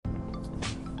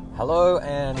Hello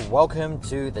and welcome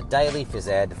to the Daily Phys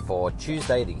Ed for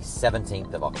Tuesday the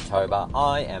 17th of October.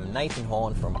 I am Nathan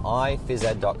Horn from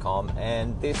iphysed.com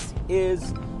and this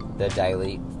is the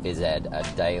Daily Phys Ed, a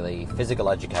daily physical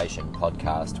education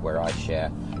podcast where I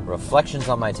share reflections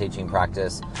on my teaching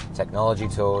practice, technology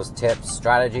tools, tips,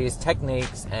 strategies,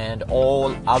 techniques, and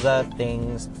all other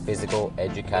things physical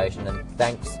education. And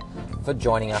thanks for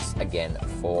joining us again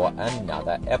for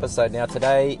another episode. Now,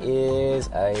 today is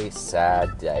a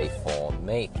sad day for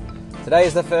me. Today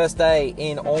is the first day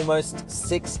in almost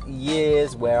 6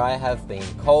 years where I have been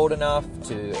cold enough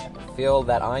to feel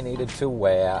that I needed to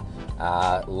wear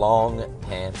long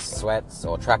pants, sweats,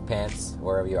 or track pants,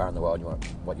 wherever you are in the world,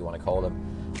 what you want to call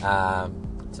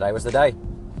them. Today was the day.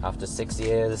 After 6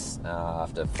 years,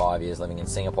 after 5 years living in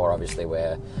Singapore, obviously,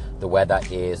 where the weather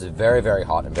is very, very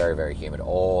hot and very, very humid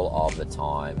all of the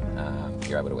time,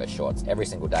 you're able to wear shorts every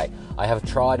single day. I have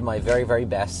tried my very, very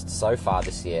best so far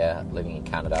this year, living in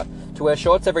Canada, to wear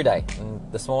shorts every day. And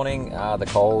this morning, the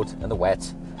cold and the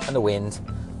wet and the wind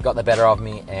got the better of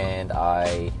me, and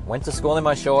I went to school in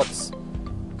my shorts,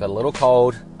 got a little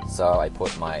cold, so I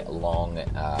put my long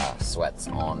sweats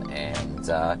on, and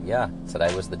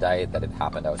today was the day that it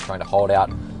happened. I was trying to hold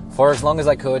out for as long as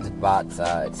I could, but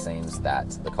it seems that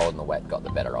the cold and the wet got the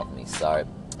better of me. So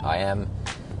I am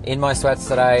in my sweats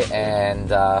today,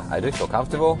 and I do feel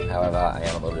comfortable. However, I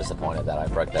am a little disappointed that I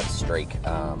broke that streak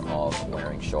of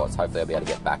wearing shorts. Hopefully I'll be able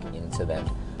to get back into them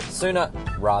sooner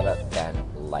rather than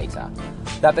later.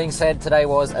 That being said, today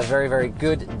was a very, very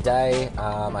good day.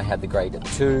 I had the grade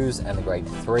 2s and the grade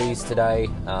 3s today,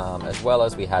 as well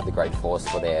as we had the grade 4s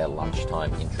for their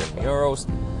lunchtime intramurals.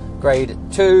 Grade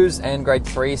 2s and grade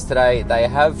 3s today, they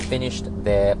have finished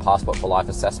their Passport for Life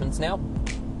assessments now,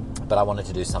 but I wanted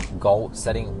to do some goal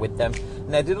setting with them,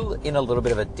 and they did it in a little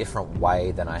bit of a different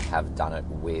way than I have done it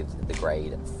with the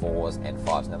grade 4s and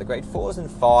 5s. Now, the grade 4s and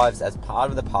 5s, as part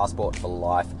of the Passport for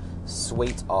Life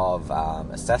suite of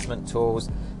assessment tools,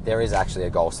 there is actually a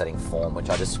goal setting form which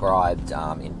I described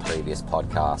in previous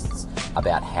podcasts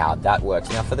about how that works.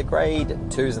 Now, for the grade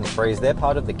 2s and 3s, they're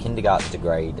part of the kindergarten to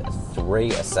grade 3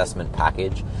 assessment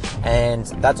package, and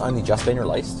that's only just been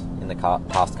released in the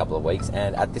past couple of weeks,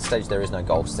 and at this stage there is no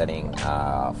goal setting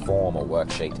form or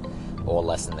worksheet or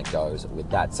lesson that goes with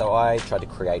that. So I tried to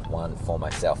create one for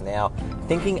myself. Now,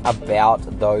 thinking about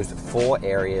those 4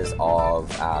 areas of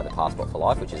the Passport for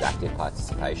Life, which is active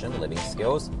participation, living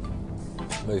skills,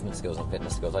 movement skills, and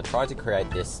fitness skills, I tried to create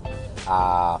this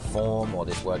form or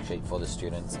this worksheet for the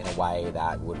students in a way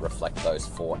that would reflect those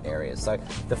 4 areas. So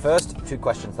the first 2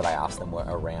 questions that I asked them were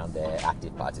around their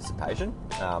active participation.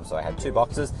 So I had 2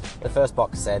 boxes. The first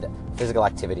box said physical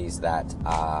activities that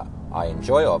I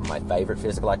enjoy, or my favorite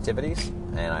physical activities,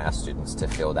 and I asked students to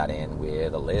fill that in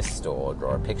with a list or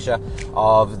draw a picture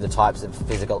of the types of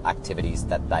physical activities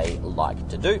that they like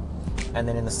to do. And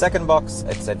then in the second box,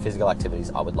 it said physical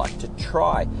activities I would like to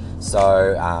try.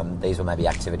 So these were maybe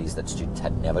activities that students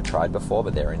had never tried before,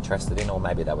 but they're interested in, or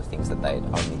maybe they were things that they'd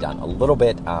only done a little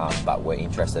bit, but were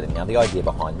interested in. Now, the idea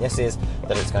behind this is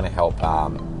that it's going to help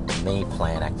me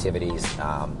plan activities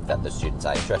that the students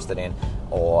are interested in,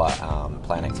 or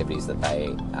plan activities that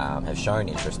they have shown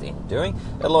interest in doing.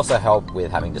 It'll also help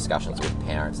with having discussions with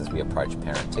parents as we approach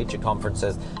parent-teacher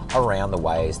conferences around the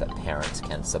ways that parents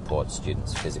can support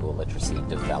students' physical literacy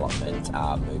development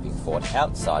moving forward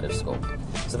outside of school.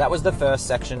 So that was the first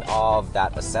section of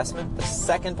that assessment. The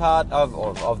second part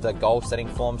of the goal-setting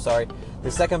form, the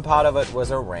second part of it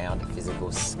was around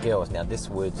physical skills. Now, this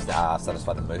would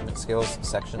satisfy the movement skills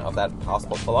section of that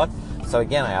Passport for Life. So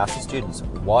again, I asked the students,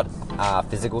 what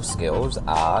physical skills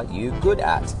are you good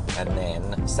at? And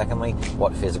then secondly,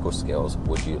 what physical skills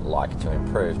would you like to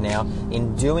improve? Now,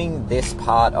 in doing this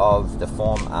part of the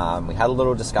form, we had a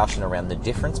little discussion around the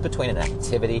difference between an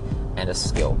activity and a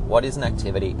skill. What is an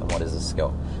activity and what is a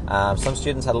skill? Some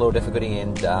students had a little difficulty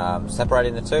in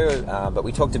separating the two, but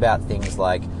we talked about things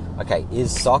like, okay,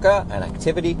 is soccer an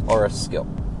activity or a skill?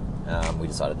 We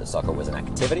decided that soccer was an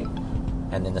activity,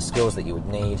 and then the skills that you would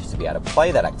need to be able to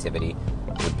play that activity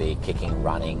would be kicking,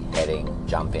 running, heading,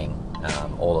 jumping,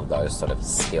 all of those sort of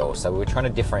skills. So we were trying to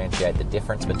differentiate the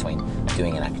difference between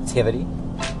doing an activity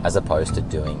as opposed to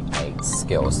doing a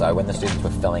skill. So when the students were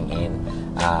filling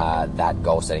in that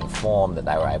goal-setting form, that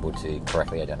they were able to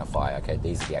correctly identify, okay,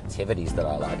 these are the activities that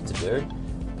I like to do,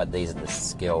 but these are the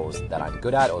skills that I'm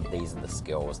good at, or these are the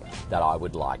skills that I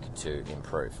would like to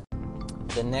improve.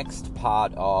 The next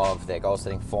part of their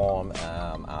goal-setting form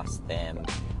asked them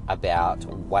about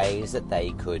ways that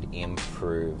they could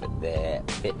improve their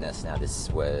fitness. Now, this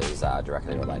was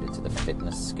directly related to the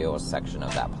fitness skills section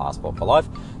of that Passport for Life.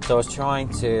 So I was trying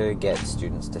to get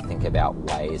students to think about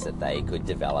ways that they could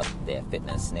develop their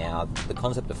fitness. Now, the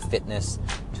concept of fitness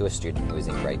to a student who is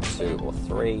in grade 2 or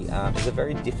 3 is a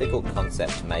very difficult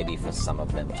concept maybe for some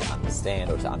of them to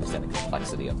understand, or to understand the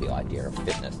complexity of the idea of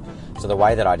fitness. So the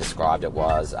way that I described it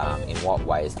was, in what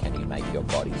ways can you make your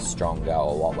body stronger,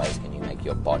 or what ways can you make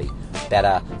your body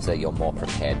better so that you're more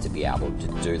prepared to be able to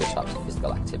do the types of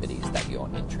physical activities that you're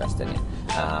interested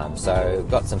in. So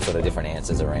got some sort of different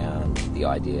answers around the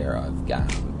idea of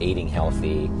eating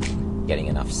healthy, getting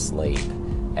enough sleep,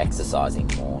 exercising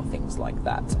more, things like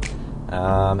that.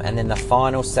 And then the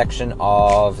final section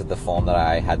of the form that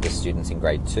I had the students in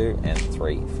grade 2 and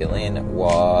 3 fill in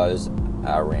was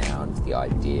around the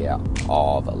idea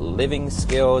of living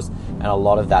skills, and a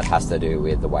lot of that has to do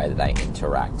with the way that they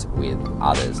interact with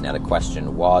others. Now, the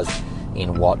question was,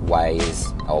 in what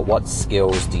ways or what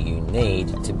skills do you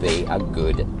need to be a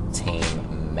good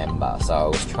team member? So I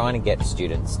was trying to get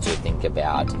students to think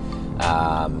about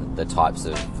the types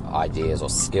of ideas or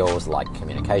skills like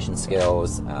communication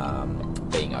skills,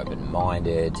 being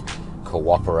open-minded,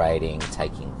 cooperating,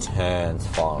 taking turns,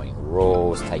 following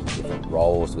rules, taking different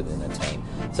roles within a team.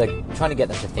 So trying to get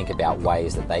them to think about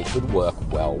ways that they could work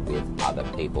well with other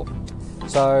people.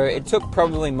 So it took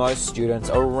probably most students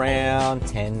around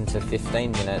 10 to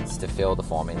 15 minutes to fill the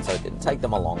form in, so it didn't take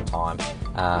them a long time,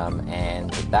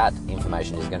 and that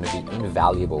information is going to be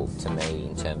invaluable to me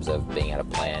in terms of being able to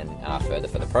plan further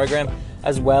for the program,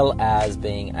 as well as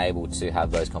being able to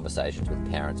have those conversations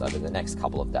with parents over the next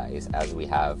couple of days as we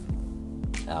have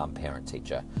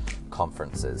parent-teacher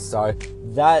conferences. So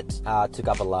that took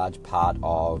up a large part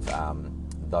of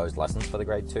those lessons for the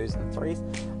grade 2s and 3s.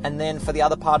 And then for the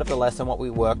other part of the lesson, what we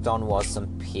worked on was some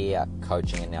peer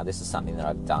coaching. And now this is something that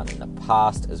I've done in the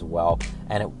past as well.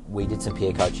 And we did some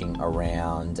peer coaching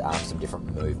around some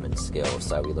different movement skills.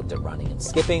 So we looked at running and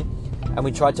skipping, and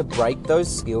we tried to break those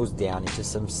skills down into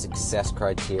some success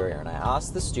criteria. And I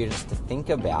asked the students to think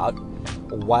about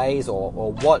ways or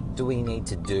what do we need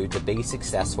to do to be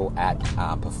successful at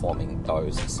performing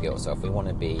those skills. So if we want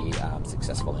to be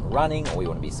successful in running, or we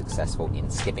want to be successful in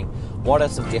skipping, what are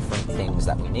some different things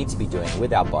that we need to be doing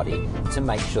with our body to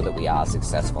make sure that we are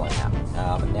successful in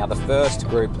that? Now, the first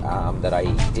group that I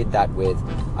did that with,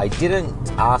 I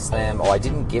didn't ask them, or I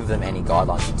didn't give them any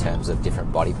guidelines in terms of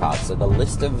different body parts. So the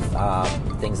list of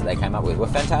things that they came up with were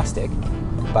fantastic,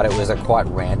 but it was a quite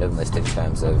random list in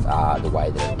terms of the way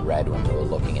that it read when we were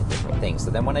looking at different things.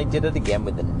 So then when I did it again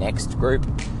with the next group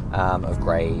of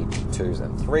grade 2s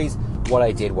and 3s, what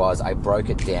I did was I broke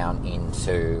it down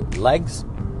into legs,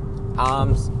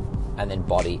 arms, and then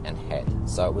body and head.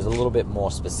 So it was a little bit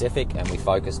more specific, and we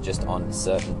focused just on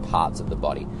certain parts of the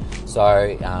body.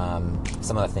 So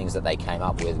some of the things that they came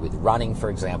up with running, for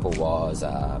example, was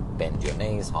bend your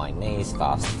knees, high knees,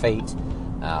 fast feet.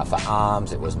 For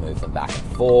arms, it was move them back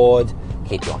and forward,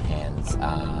 keep your hands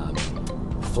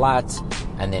flat.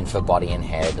 And then for body and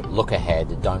head, look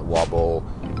ahead, don't wobble,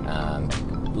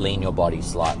 lean your body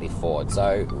slightly forward.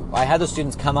 So I had the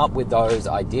students come up with those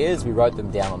ideas. We wrote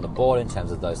them down on the board in terms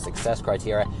of those success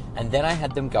criteria, and then I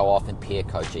had them go off and peer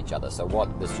coach each other. So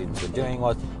what the students were doing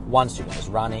was, one student was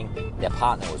running, their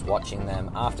partner was watching them.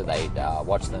 After they'd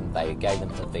watched them, they gave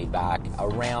them some feedback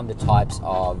around the types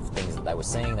of things that they were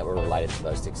seeing that were related to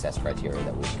those success criteria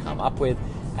that we'd come up with.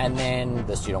 And then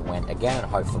the student went again and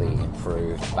hopefully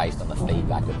improved based on the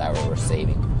feedback that they were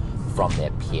receiving from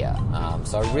their peer.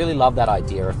 So I really love that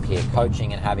idea of peer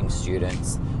coaching and having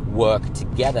students work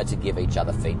together to give each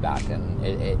other feedback.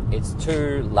 And it's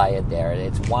two layered there.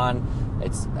 It's one,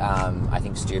 I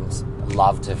think students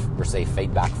love to receive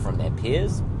feedback from their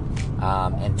peers.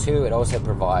 And two, it also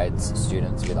provides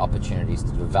students with opportunities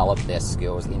to develop their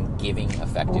skills in giving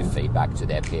effective feedback to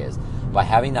their peers. By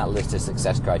having that list of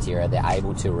success criteria, they're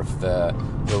able to refer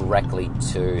directly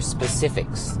to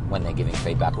specifics when they're giving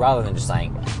feedback, rather than just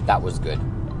saying, that was good.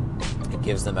 It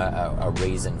gives them a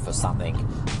reason for something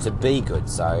to be good.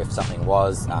 So if something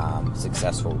was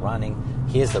successful running,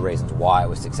 here's the reasons why it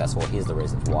was successful, here's the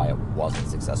reasons why it wasn't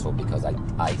successful, because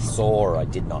I saw or I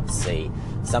did not see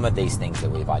some of these things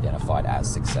that we've identified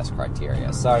as success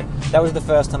criteria. So that was the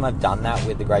first time I've done that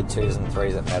with the grade 2s and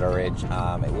 3s at Meadow Ridge.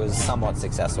 It was somewhat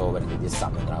successful, but it is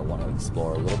something that I want to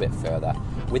explore a little bit further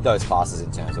with those classes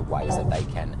in terms of ways that they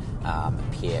can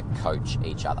peer coach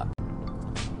each other.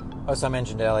 Also, I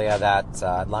mentioned earlier that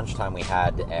at lunchtime we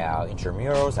had our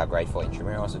intramurals, our grade 4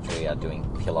 intramurals, which we are doing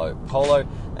pillow polo,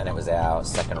 and it was our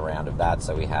second round of that.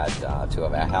 So we had two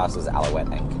of our houses,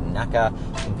 Alouette and Kanaka,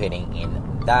 competing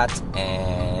in that,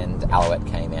 and Alouette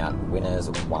came out winners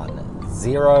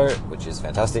 1-0, which is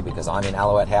fantastic because I'm in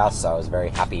Alouette House, so I was very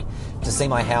happy to see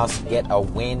my house get a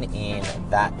win in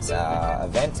that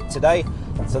event today.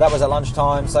 So that was at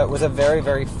lunchtime, so it was a very,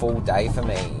 very full day for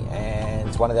me. And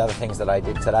one of the other things that I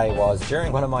did today was,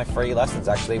 during one of my free lessons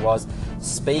actually, was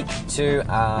speak to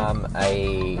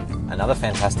another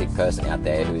fantastic person out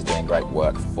there who is doing great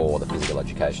work for the physical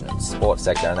education and sports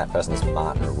sector, and that person is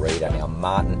Martin Reeder. Now,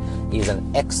 Martin is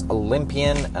an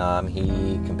ex-Olympian. He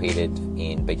competed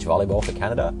in beach volleyball for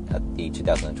Canada at the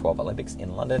 2012 Olympics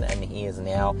in London, and he is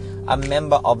now a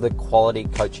member of the Quality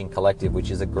Coaching Collective,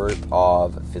 which is a group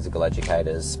of physical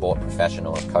educators, sport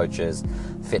professionals, coaches,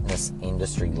 fitness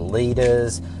industry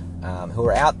leaders, who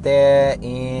are out there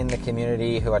in the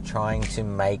community who are trying to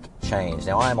make change.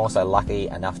 Now, I am also lucky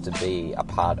enough to be a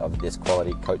part of this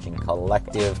Quality Coaching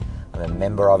Collective. I'm a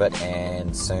member of it,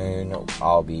 and soon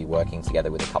I'll be working together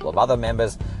with a couple of other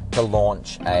members to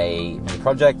launch a new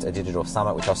project, a digital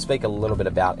summit, which I'll speak a little bit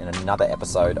about in another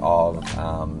episode of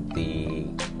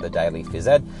the Daily Phys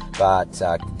Ed, but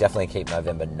definitely keep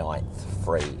November 9th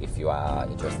free if you are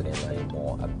interested in learning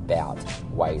more about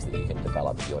ways that you can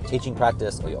develop your teaching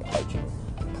practice or your coaching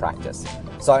practice.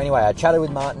 So anyway, I chatted with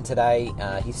Martin today.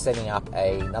 He's setting up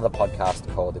another podcast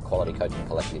called the Quality Coaching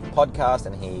Collective podcast,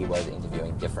 and he was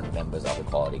interviewing different members of the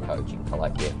Quality Coaching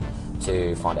Collective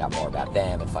to find out more about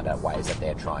them and find out ways that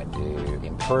they're trying to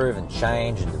improve and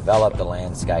change and develop the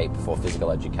landscape for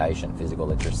physical education, physical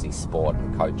literacy, sport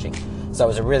and coaching. So it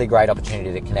was a really great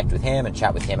opportunity to connect with him and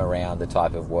chat with him around the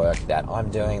type of work that I'm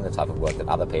doing, the type of work that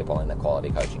other people in the Quality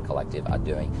Coaching Collective are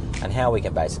doing, and how we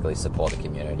can basically support the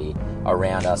community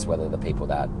around us, whether the people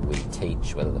that we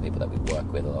teach, whether the people that we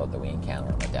work with or that we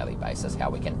encounter on a daily basis,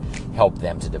 how we can help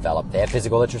them to develop their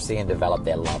physical literacy and develop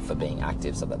their love for being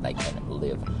active so that they can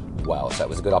live well. So it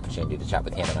was a good opportunity to chat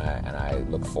with him, and I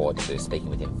look forward to speaking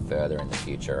with him further in the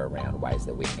future around ways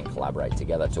that we can collaborate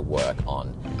together to work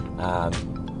on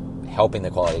helping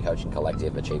the Quality Coaching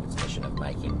Collective achieve its mission of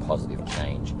making positive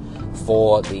change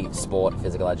for the sport,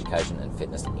 physical education and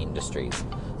fitness industries.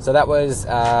 So that was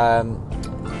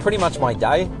pretty much my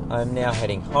day. I'm now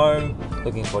heading home,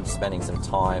 looking forward to spending some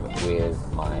time with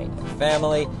my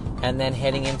family, and then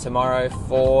heading in tomorrow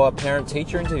for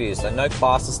parent-teacher interviews. So no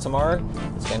classes tomorrow.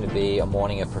 It's going to be a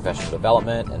morning of professional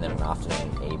development and then an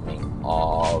afternoon, evening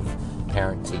of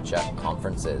parent-teacher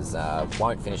conferences.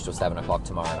 Won't finish till 7 o'clock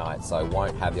tomorrow night, so I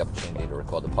won't have the opportunity to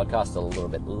record the podcast a little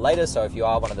bit later. So if you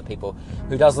are one of the people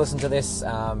who does listen to this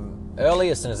early,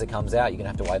 as soon as it comes out, you're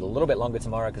going to have to wait a little bit longer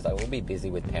tomorrow because I will be busy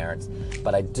with parents.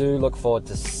 But I do look forward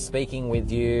to speaking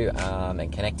with you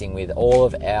and connecting with all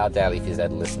of our Daily Phys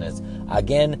Ed listeners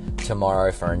again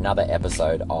tomorrow for another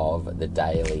episode of the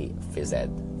Daily Phys Ed.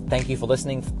 Thank you for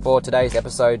listening for today's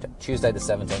episode, Tuesday the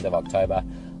 17th of October.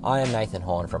 I am Nathan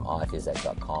Horn from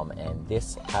iphysed.com, and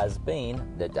this has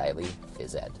been the Daily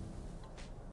Phys Ed.